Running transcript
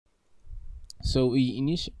So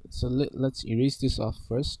let's erase this off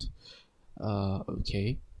first.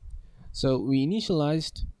 Okay, so we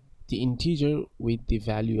initialized the integer with the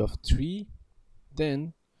value of 3.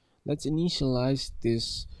 Then let's initialize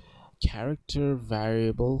this character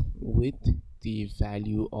variable with the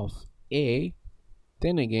value of a.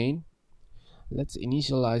 Then again, let's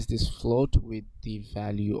initialize this float with the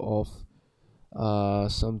value of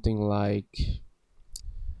something like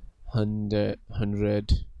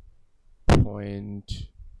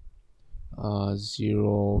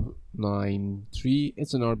 100.093.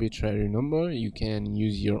 It's an arbitrary number. You can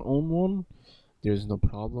use your own one. There's no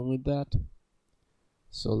problem with that.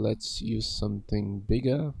 So let's use something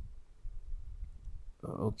bigger.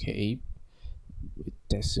 Okay, with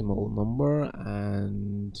decimal number,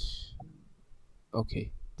 and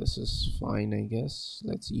okay, this is fine, I guess.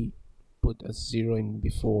 Let's put a 0 in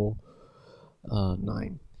before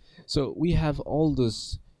 9. So we have all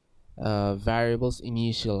those variables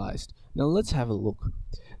initialized. Now let's have a look.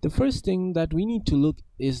 The first thing that we need to look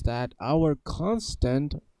is that our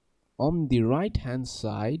constant on the right hand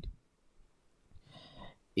side,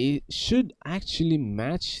 it should actually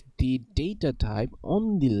match the data type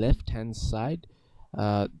on the left hand side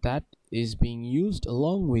that is being used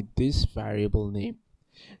along with this variable name.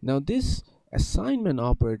 Now this assignment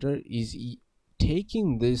operator is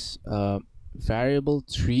taking this variable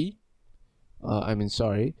 3,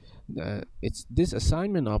 it's this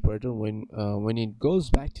assignment operator. When it goes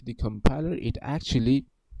back to the compiler, it actually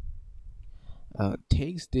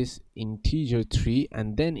takes this integer 3,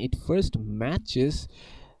 and then it first matches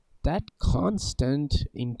that constant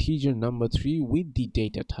integer number 3 with the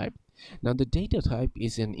data type. Now the data type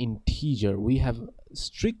is an integer. We have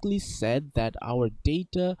strictly said that our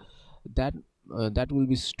data that will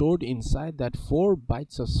be stored inside that 4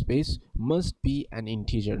 bytes of space must be an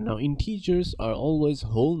integer. Now integers are always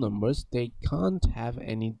whole numbers. They can't have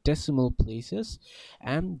any decimal places,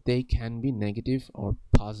 and they can be negative or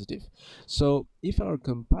positive. So if our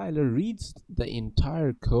compiler reads the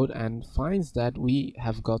entire code and finds that we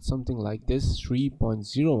have got something like this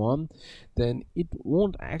 3.01, then it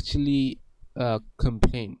won't actually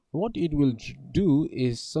complain. What it will do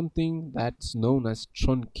is something that's known as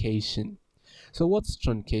truncation. So what's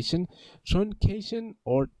truncation? Truncation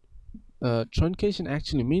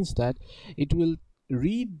actually means that it will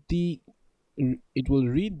read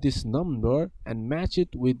this number and match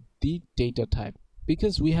it with the data type.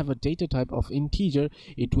 Because we have a data type of integer,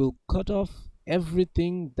 it will cut off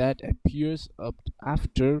everything that appears up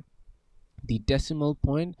after the decimal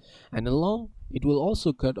point, and along it will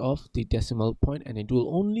also cut off the decimal point, and it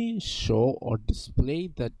will only show or display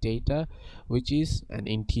the data which is an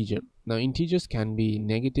integer. Now integers can be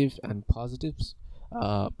negative and positive.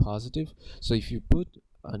 So if you put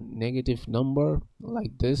a negative number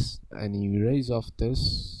like this and you erase off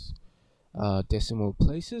this decimal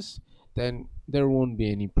places, then there won't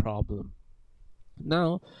be any problem.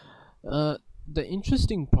 Now the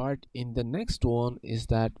interesting part in the next one is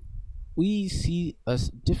that we see a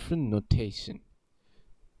different notation.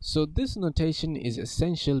 So this notation is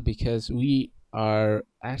essential because we are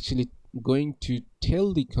actually going to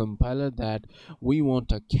tell the compiler that we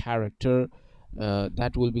want a character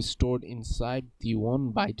that will be stored inside the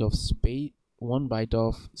 1 byte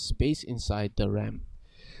of space inside the RAM.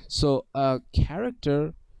 So a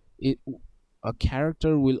character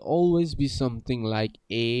will always be something like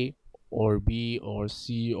A or B or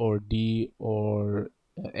C or D or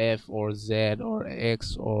F or Z or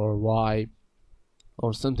X or Y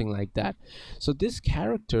or something like that. So these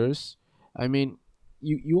characters, I mean,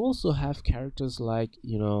 you also have characters like,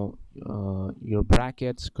 your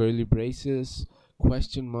brackets, curly braces,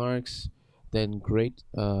 question marks, then great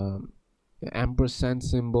ampersand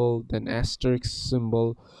symbol, then asterisk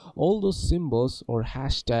symbol. All those symbols, or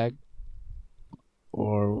hashtag,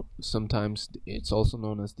 or sometimes it's also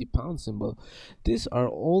known as the pound symbol, these are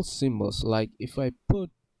all symbols. Like if I put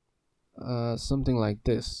something like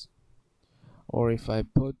this, or if I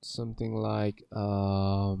put something like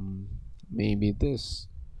maybe this,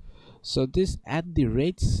 so this at the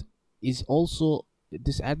rates is also,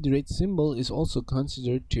 this at the rate symbol is also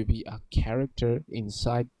considered to be a character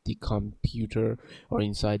inside the computer or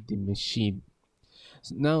inside the machine.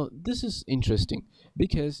 Now this is interesting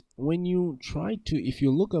because when you try to, if you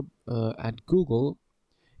look up at Google,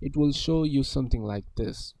 it will show you something like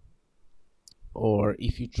this. Or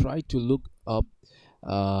if you try to look up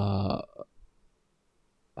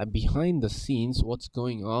behind the scenes what's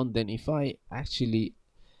going on, then if I actually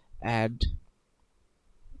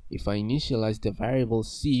if I initialize the variable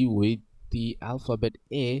C with the alphabet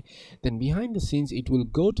A, then behind the scenes it will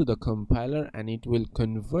go to the compiler and it will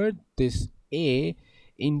convert this a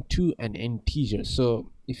into an integer.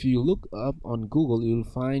 So if you look up on Google, you'll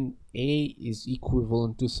find a is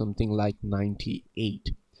equivalent to something like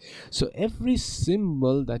 98. So every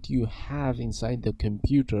symbol that you have inside the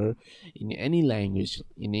computer in any language,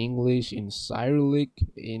 in English, in Cyrillic,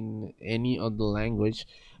 in any other language,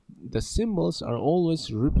 the symbols are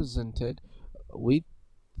always represented with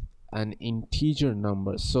an integer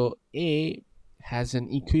number. So A has an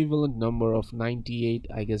equivalent number of 98.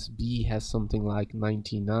 I guess B has something like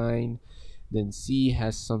 99. Then C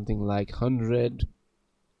has something like 100.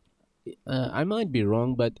 I might be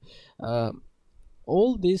wrong, but uh,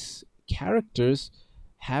 all these characters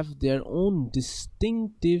have their own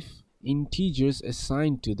distinctive integers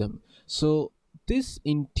assigned to them. So these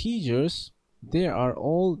integers, they are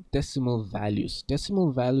all decimal values.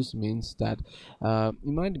 Decimal values means that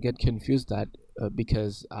you might get confused that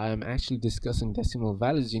because I am actually discussing decimal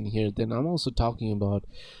values in here, then I'm also talking about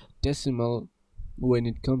decimal when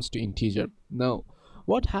it comes to integer. Now,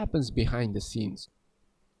 what happens behind the scenes?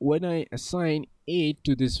 When I assign a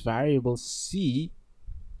to this variable c,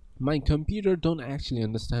 my computer don't actually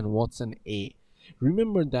understand what's an a.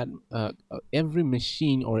 Remember that every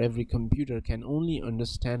machine or every computer can only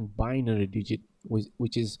understand binary digit,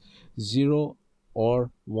 which is 0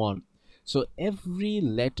 or 1. So every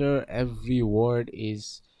letter, every word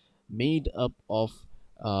is made up of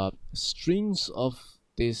strings of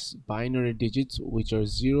these binary digits, which are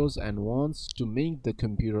zeros and ones, to make the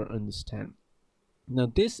computer understand. Now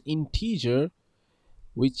this integer,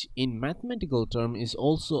 which in mathematical term is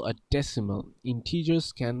also a decimal,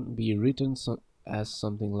 integers can be written as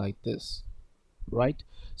something like this, right?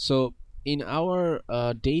 So in our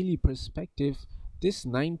daily perspective, this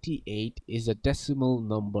 98 is a decimal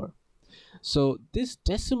number. So this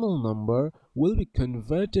decimal number will be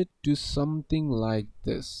converted to something like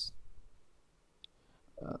this.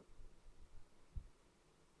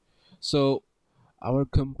 So our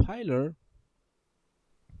compiler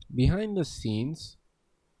behind the scenes,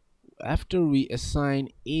 after we assign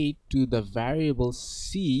a to the variable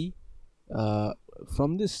c, uh,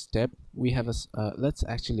 from this step we have let's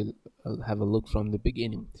actually have a look from the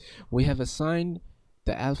beginning. We have assigned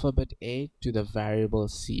the alphabet a to the variable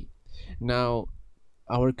c. Now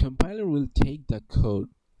our compiler will take the code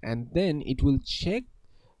and then it will check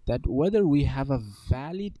that whether we have a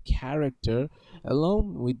valid character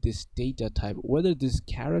along with this data type, whether this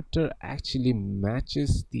character actually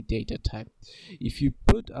matches the data type. If you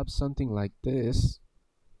put up something like this,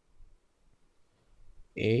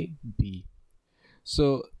 a b,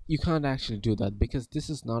 so you can't actually do that because this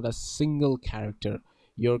is not a single character.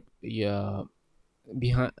 Your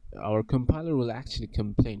behind our compiler will actually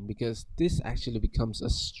complain because this actually becomes a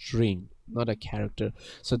string, not a character.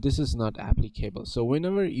 So this is not applicable. So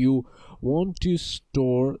whenever you want to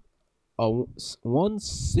store one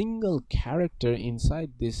single character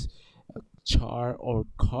inside this char or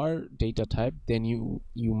car data type, then you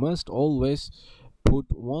must always put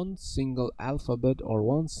one single alphabet or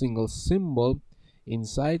one single symbol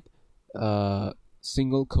inside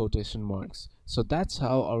single quotation marks. So that's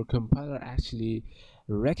how our compiler actually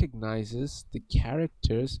recognizes the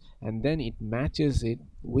characters and then it matches it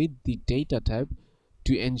with the data type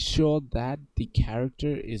to ensure that the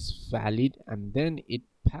character is valid, and then it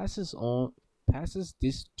passes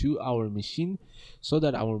this to our machine so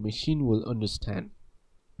that our machine will understand.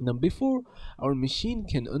 Now before our machine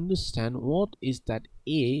can understand what is that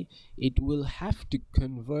a, it will have to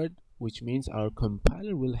convert, which means our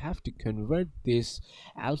compiler will have to convert this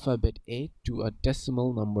alphabet a to a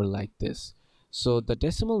decimal number like this. So the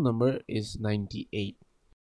decimal number is 98.